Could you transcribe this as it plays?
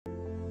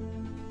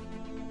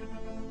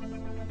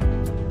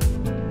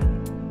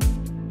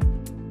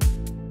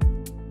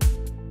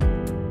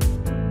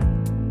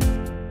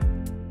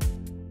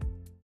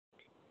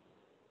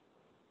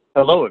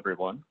Hello,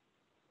 everyone.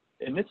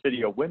 In this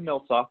video,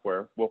 Windmill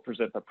Software will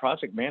present the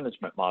project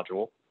management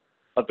module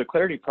of the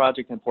Clarity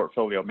Project and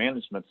Portfolio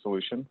Management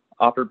solution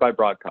offered by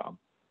Broadcom.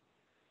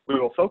 We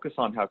will focus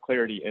on how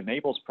Clarity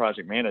enables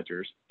project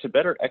managers to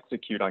better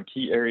execute on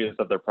key areas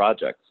of their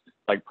projects,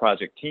 like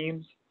project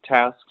teams,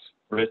 tasks,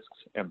 risks,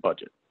 and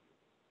budget.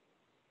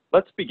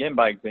 Let's begin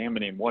by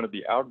examining one of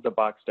the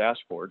out-of-the-box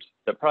dashboards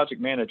that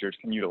project managers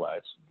can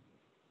utilize.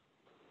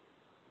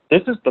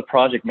 This is the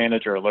Project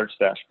Manager Alerts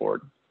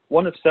dashboard,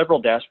 one of several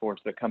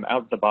dashboards that come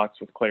out of the box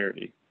with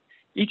Clarity.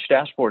 Each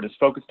dashboard is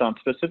focused on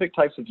specific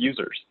types of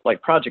users,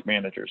 like project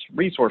managers,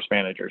 resource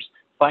managers,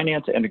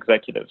 finance, and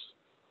executives.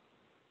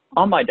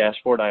 On my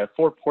dashboard, I have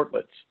 4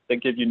 portlets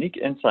that give unique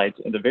insights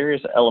into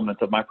various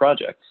elements of my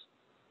projects.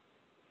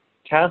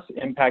 Tasks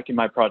impacting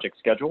my project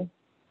schedule,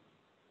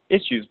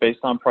 issues based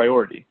on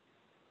priority,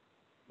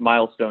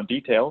 milestone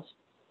details,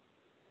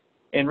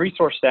 and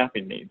resource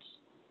staffing needs.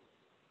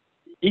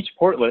 Each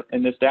portlet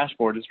in this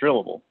dashboard is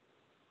drillable.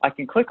 I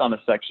can click on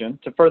a section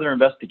to further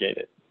investigate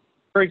it.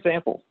 For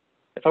example,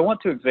 if I want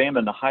to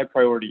examine the high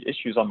priority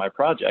issues on my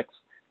projects,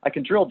 I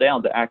can drill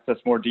down to access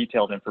more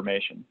detailed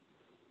information.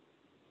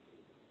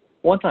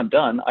 Once I'm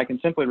done, I can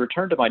simply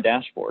return to my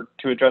dashboard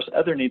to address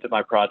other needs of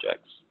my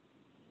projects.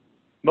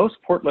 Most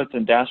portlets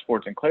and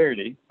dashboards in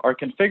Clarity are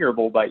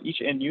configurable by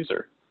each end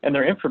user, and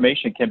their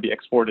information can be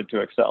exported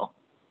to Excel.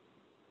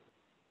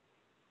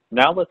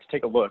 Now let's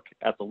take a look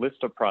at the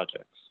list of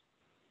projects.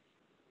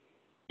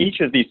 Each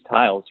of these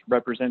tiles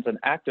represents an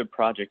active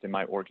project in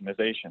my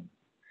organization.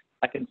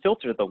 I can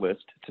filter the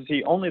list to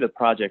see only the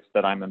projects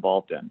that I'm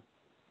involved in.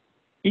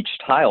 Each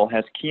tile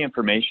has key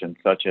information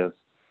such as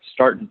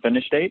start and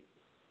finish date,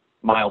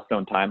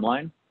 milestone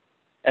timeline,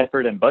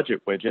 effort and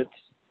budget widgets,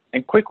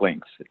 and quick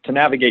links to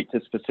navigate to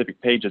specific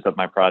pages of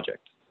my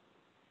project.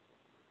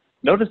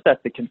 Notice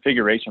that the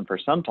configuration for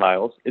some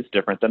tiles is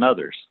different than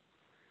others.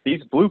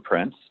 These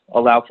blueprints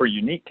allow for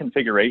unique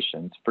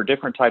configurations for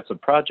different types of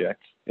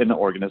projects in the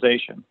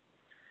organization.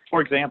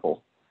 For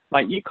example,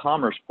 my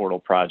e-commerce portal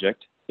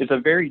project is a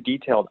very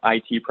detailed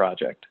IT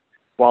project,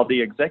 while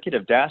the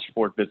executive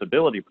dashboard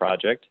visibility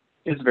project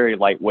is very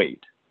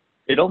lightweight.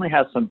 It only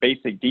has some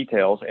basic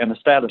details and a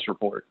status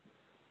report.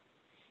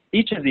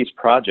 Each of these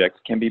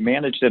projects can be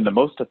managed in the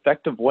most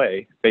effective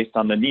way based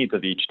on the needs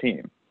of each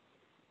team.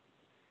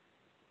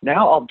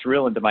 Now I'll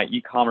drill into my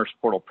e-commerce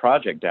portal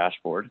project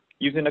dashboard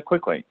using a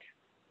quick link.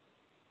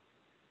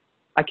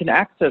 I can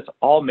access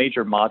all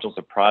major modules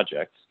of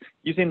projects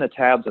using the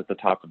tabs at the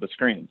top of the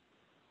screen.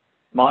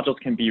 Modules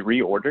can be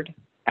reordered,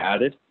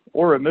 added,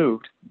 or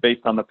removed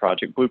based on the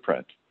project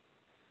blueprint.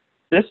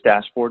 This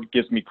dashboard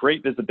gives me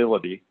great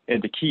visibility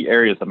into key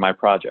areas of my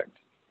project.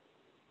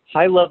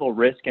 High-level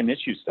risk and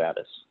issue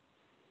status,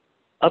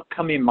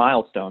 upcoming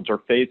milestones or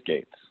phase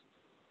gates,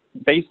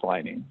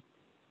 baselining,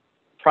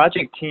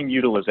 project team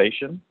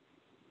utilization,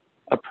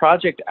 a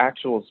project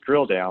actuals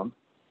drill down,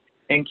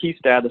 and key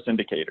status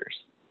indicators.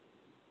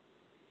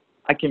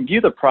 I can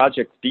view the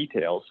project's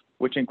details,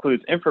 which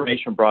includes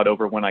information brought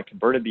over when I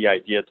converted the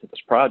idea to this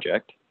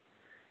project.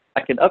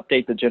 I can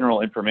update the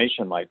general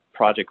information like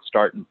project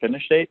start and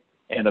finish date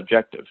and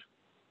objective.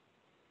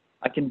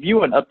 I can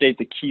view and update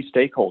the key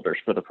stakeholders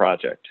for the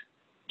project.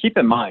 Keep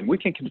in mind, we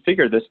can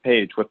configure this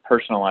page with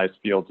personalized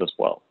fields as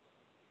well.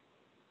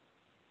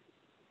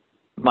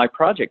 My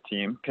project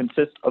team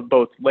consists of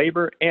both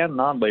labor and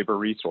non-labor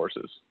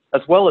resources,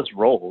 as well as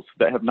roles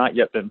that have not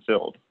yet been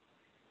filled.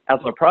 As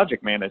a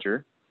project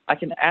manager, I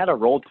can add a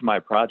role to my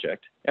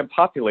project and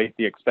populate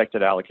the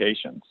expected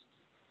allocations.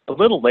 A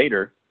little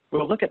later,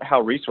 we'll look at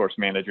how resource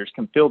managers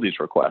can fill these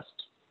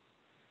requests.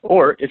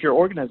 Or if your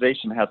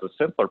organization has a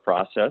simpler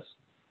process,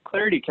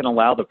 Clarity can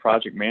allow the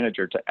project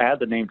manager to add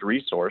the named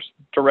resource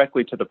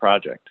directly to the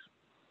project.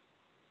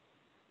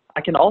 I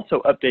can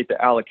also update the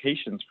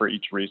allocations for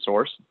each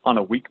resource on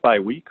a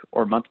week-by-week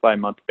or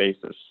month-by-month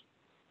basis.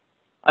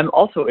 I'm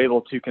also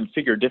able to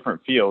configure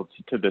different fields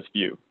to this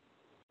view.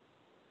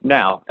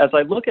 Now, as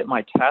I look at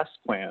my task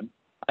plan,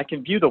 I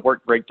can view the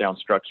work breakdown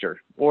structure,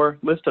 or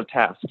list of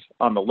tasks,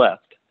 on the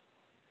left.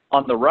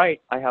 On the right,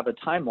 I have a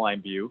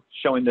timeline view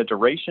showing the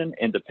duration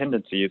and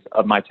dependencies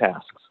of my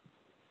tasks.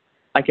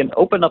 I can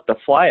open up the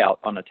flyout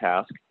on a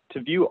task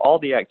to view all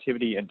the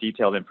activity and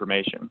detailed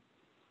information.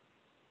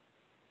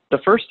 The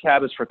first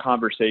tab is for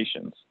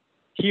conversations.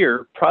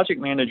 Here,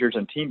 project managers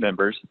and team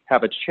members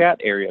have a chat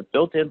area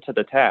built into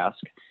the task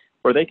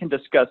where they can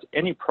discuss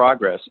any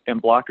progress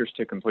and blockers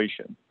to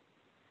completion.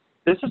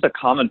 This is a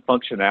common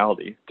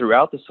functionality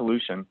throughout the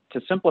solution to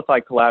simplify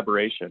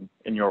collaboration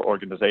in your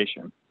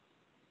organization.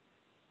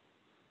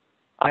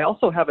 I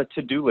also have a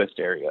to-do list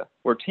area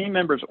where team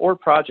members or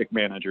project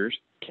managers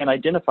can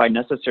identify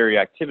necessary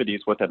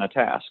activities within a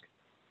task.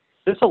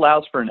 This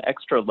allows for an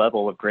extra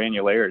level of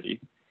granularity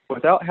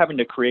without having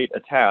to create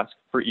a task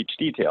for each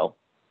detail.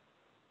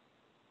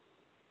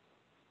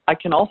 I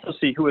can also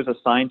see who is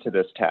assigned to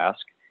this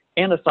task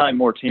and assign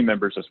more team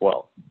members as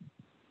well.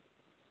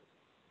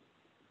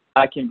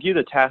 I can view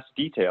the task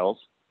details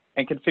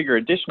and configure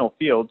additional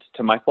fields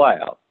to my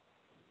flyout.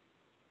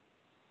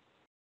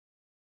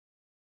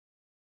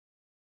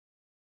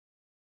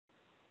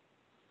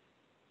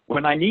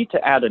 When I need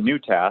to add a new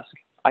task,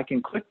 I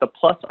can click the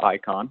plus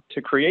icon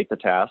to create the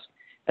task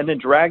and then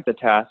drag the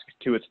task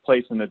to its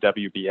place in the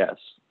WBS.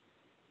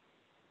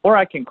 Or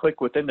I can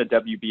click within the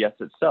WBS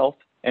itself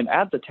and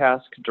add the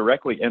task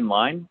directly in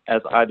line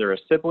as either a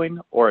sibling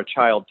or a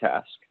child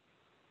task.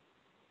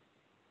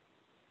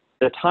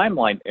 The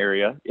timeline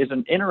area is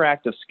an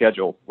interactive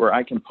schedule where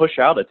I can push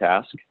out a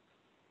task,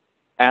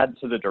 add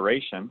to the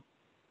duration,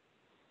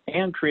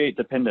 and create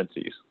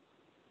dependencies.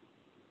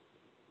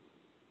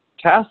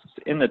 Tasks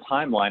in the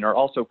timeline are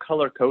also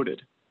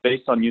color-coded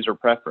based on user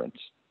preference.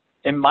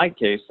 In my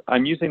case,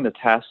 I'm using the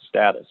task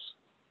status.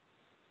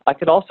 I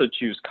could also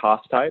choose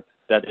cost type,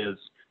 that is,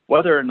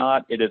 whether or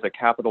not it is a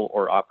capital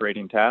or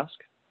operating task,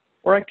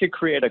 or I could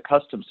create a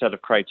custom set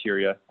of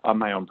criteria on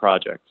my own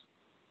project.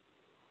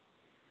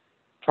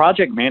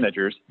 Project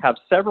managers have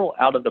several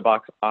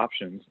out-of-the-box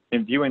options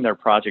in viewing their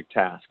project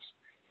tasks,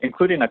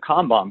 including a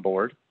Kanban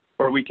board,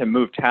 where we can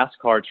move task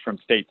cards from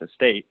state to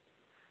state,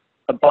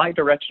 a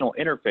bidirectional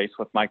interface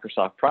with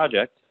Microsoft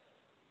Project,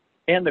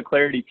 and the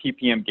Clarity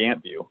PPM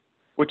Gantt view,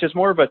 which is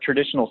more of a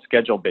traditional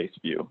schedule-based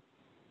view.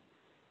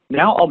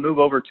 Now I'll move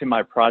over to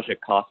my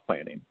project cost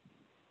planning.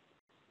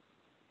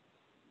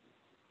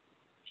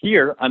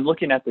 Here, I'm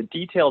looking at the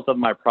details of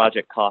my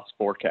project cost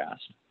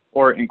forecast,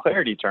 or in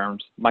Clarity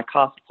terms, my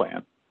cost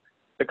plan.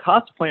 The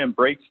cost plan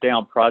breaks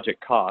down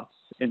project costs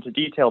into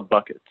detailed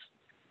buckets.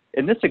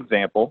 In this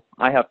example,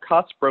 I have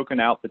costs broken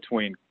out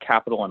between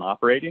capital and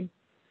operating,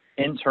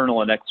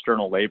 internal and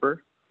external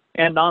labor,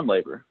 and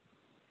non-labor.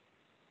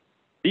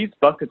 These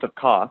buckets of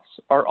costs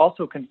are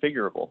also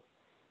configurable.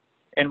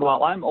 And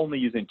while I'm only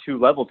using 2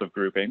 levels of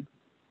grouping,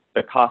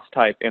 the cost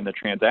type and the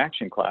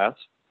transaction class,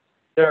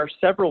 there are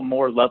several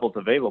more levels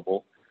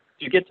available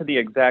to get to the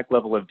exact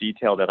level of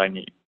detail that I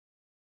need.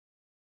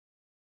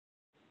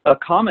 A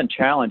common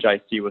challenge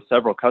I see with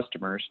several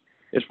customers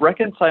is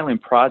reconciling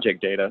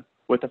project data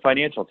with the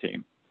financial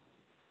team.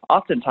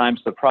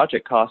 Oftentimes, the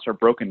project costs are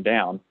broken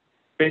down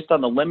based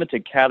on the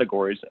limited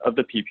categories of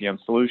the PPM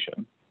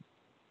solution.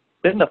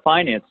 Then the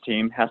finance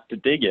team has to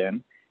dig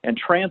in and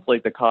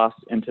translate the costs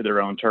into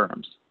their own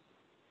terms.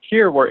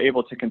 Here, we're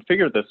able to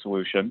configure the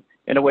solution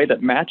in a way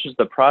that matches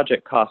the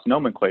project cost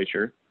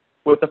nomenclature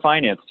with the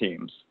finance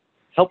teams,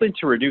 helping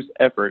to reduce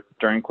effort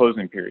during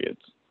closing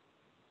periods.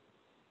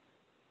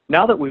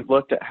 Now that we've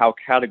looked at how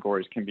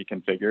categories can be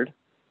configured,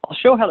 I'll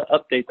show how to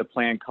update the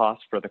plan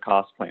cost for the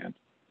cost plan.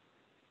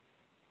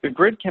 The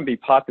grid can be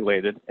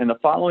populated in the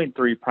following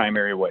 3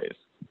 primary ways.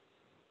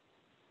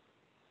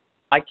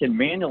 I can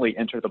manually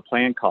enter the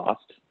plan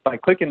cost by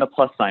clicking the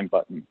plus sign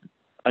button.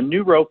 A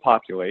new row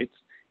populates,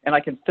 and I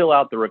can fill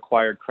out the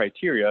required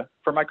criteria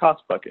for my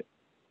cost bucket.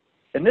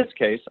 In this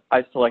case,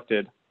 I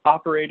selected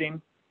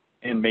operating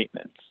and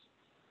maintenance.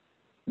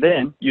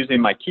 Then, using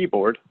my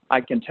keyboard,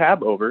 I can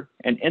tab over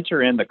and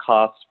enter in the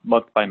costs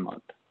month by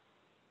month.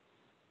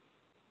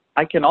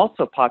 I can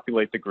also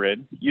populate the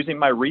grid using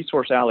my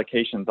resource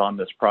allocations on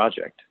this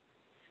project.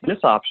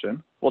 This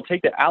option will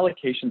take the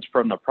allocations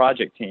from the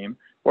project team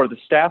or the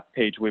staff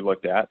page we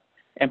looked at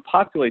and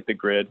populate the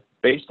grid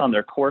based on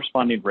their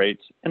corresponding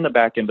rates in the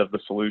back end of the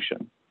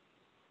solution.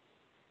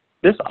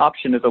 This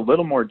option is a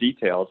little more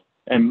detailed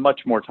and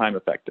much more time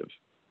effective.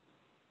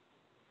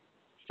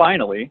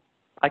 Finally,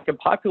 I can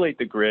populate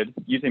the grid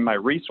using my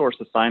resource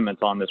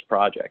assignments on this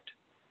project.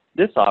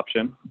 This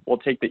option will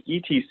take the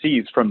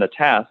ETCs from the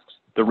tasks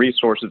the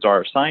resources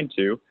are assigned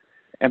to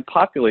and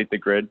populate the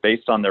grid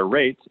based on their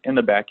rates in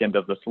the back end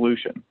of the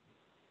solution.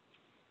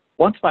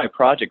 Once my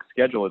project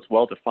schedule is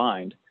well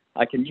defined,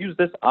 I can use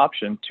this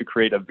option to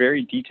create a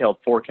very detailed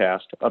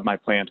forecast of my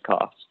planned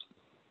costs.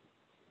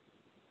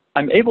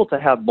 I'm able to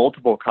have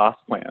multiple cost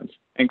plans,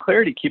 and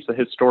Clarity keeps a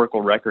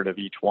historical record of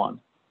each one.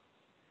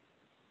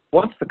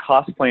 Once the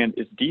cost plan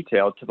is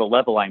detailed to the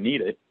level I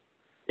need it,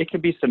 it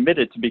can be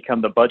submitted to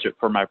become the budget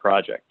for my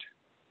project.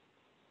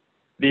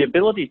 The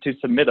ability to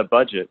submit a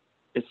budget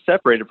is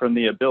separated from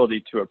the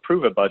ability to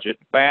approve a budget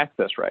by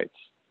access rights.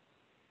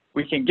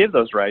 We can give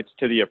those rights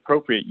to the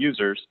appropriate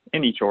users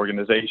in each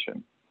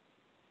organization.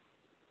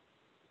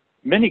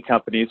 Many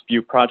companies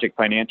view project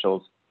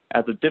financials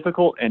as a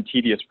difficult and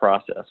tedious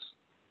process.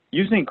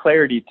 Using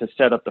Clarity to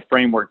set up the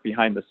framework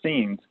behind the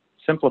scenes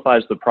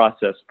simplifies the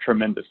process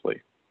tremendously.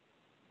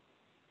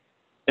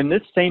 In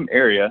this same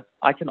area,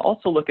 I can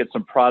also look at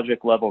some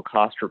project-level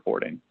cost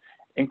reporting,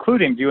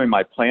 including viewing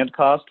my planned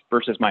cost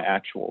versus my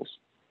actuals.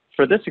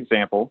 For this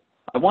example,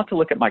 I want to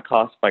look at my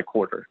costs by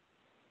quarter.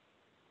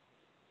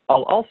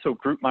 I'll also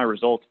group my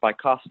results by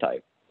cost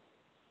type.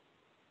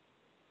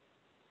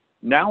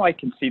 Now I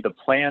can see the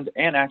planned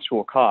and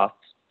actual costs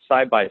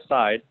side by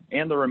side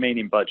and the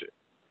remaining budget.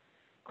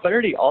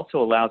 Clarity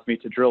also allows me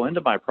to drill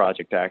into my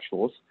project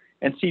actuals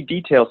and see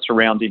details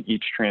surrounding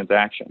each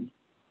transaction.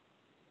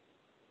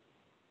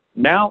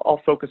 Now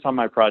I'll focus on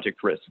my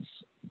project risks.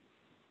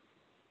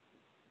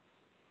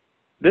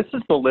 This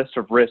is the list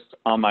of risks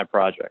on my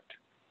project.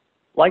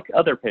 Like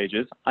other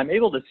pages, I'm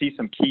able to see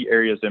some key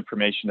areas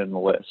information in the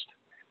list.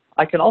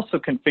 I can also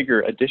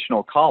configure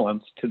additional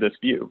columns to this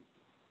view.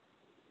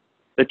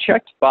 The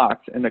checked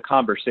box in the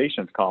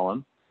Conversations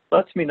column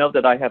lets me know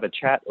that I have a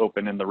chat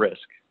open in the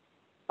risk.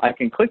 I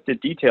can click the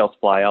Details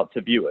flyout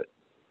to view it.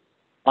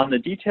 On the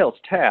Details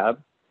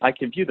tab, I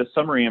can view the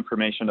summary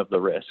information of the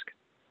risk.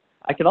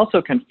 I can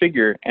also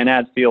configure and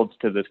add fields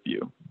to this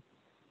view.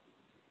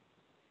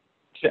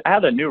 To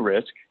add a new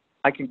risk,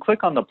 I can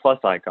click on the plus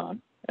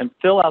icon and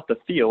fill out the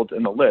fields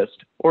in the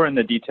list or in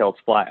the Details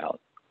flyout.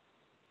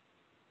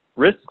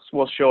 Risks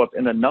will show up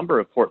in a number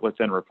of portlets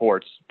and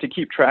reports to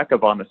keep track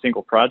of on a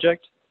single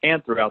project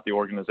and throughout the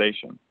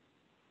organization.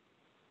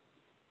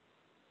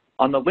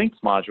 On the Links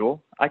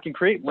module, I can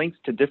create links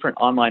to different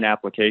online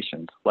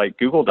applications like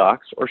Google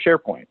Docs or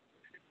SharePoint,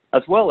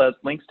 as well as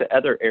links to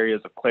other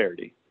areas of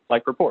Clarity,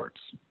 like reports.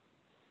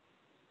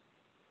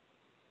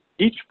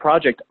 Each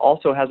project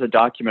also has a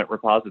document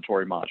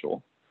repository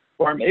module,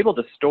 where I'm able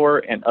to store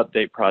and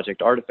update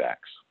project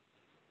artifacts.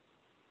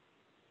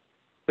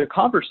 The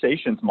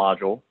Conversations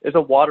module is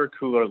a water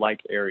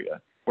cooler-like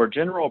area where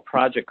general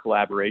project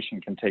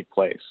collaboration can take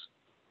place.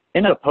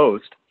 In a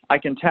post, I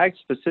can tag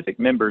specific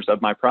members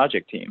of my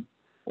project team,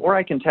 or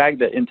I can tag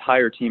the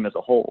entire team as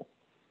a whole.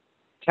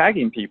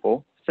 Tagging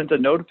people sends a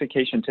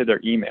notification to their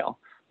email,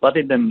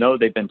 letting them know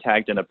they've been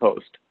tagged in a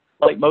post,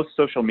 like most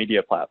social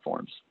media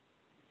platforms.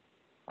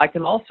 I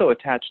can also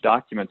attach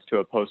documents to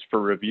a post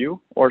for review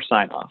or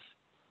sign-off.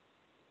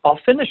 I'll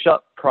finish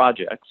up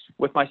projects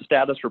with my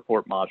status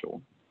report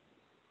module.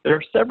 There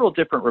are several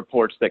different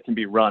reports that can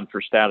be run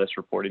for status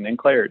reporting in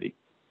Clarity.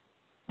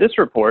 This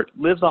report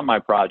lives on my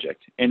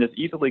project and is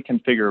easily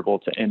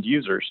configurable to end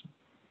users.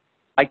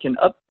 I can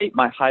update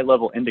my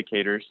high-level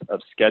indicators of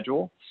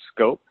schedule,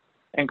 scope,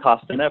 and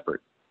cost and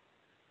effort,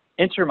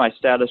 enter my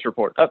status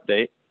report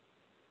update,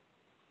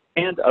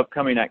 and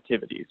upcoming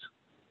activities.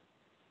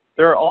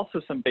 There are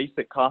also some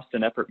basic cost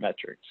and effort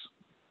metrics.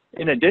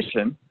 In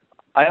addition,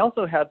 I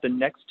also have the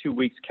next 2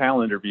 weeks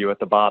calendar view at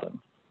the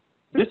bottom.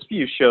 This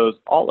view shows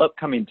all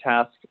upcoming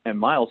tasks and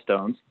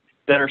milestones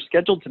that are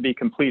scheduled to be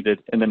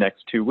completed in the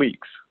next 2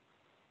 weeks.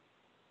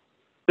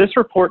 This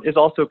report is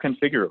also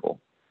configurable.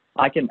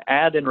 I can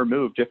add and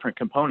remove different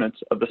components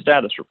of the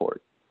status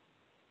report.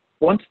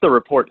 Once the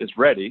report is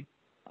ready,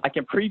 I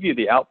can preview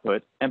the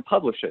output and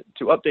publish it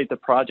to update the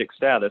project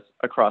status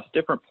across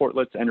different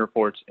portlets and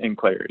reports in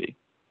Clarity.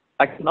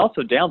 I can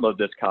also download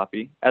this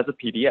copy as a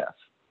PDF.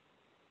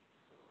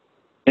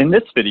 In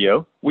this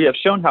video, we have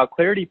shown how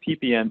Clarity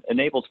PPM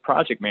enables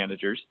project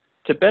managers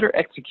to better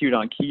execute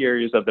on key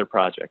areas of their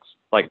projects,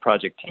 like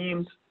project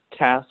teams,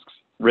 tasks,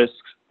 risks,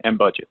 and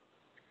budget.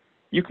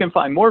 You can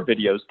find more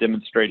videos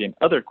demonstrating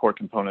other core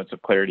components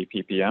of Clarity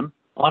PPM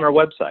on our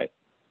website.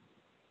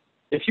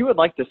 If you would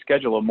like to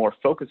schedule a more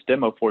focused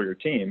demo for your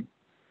team,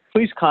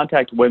 please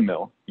contact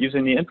Windmill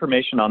using the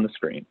information on the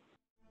screen.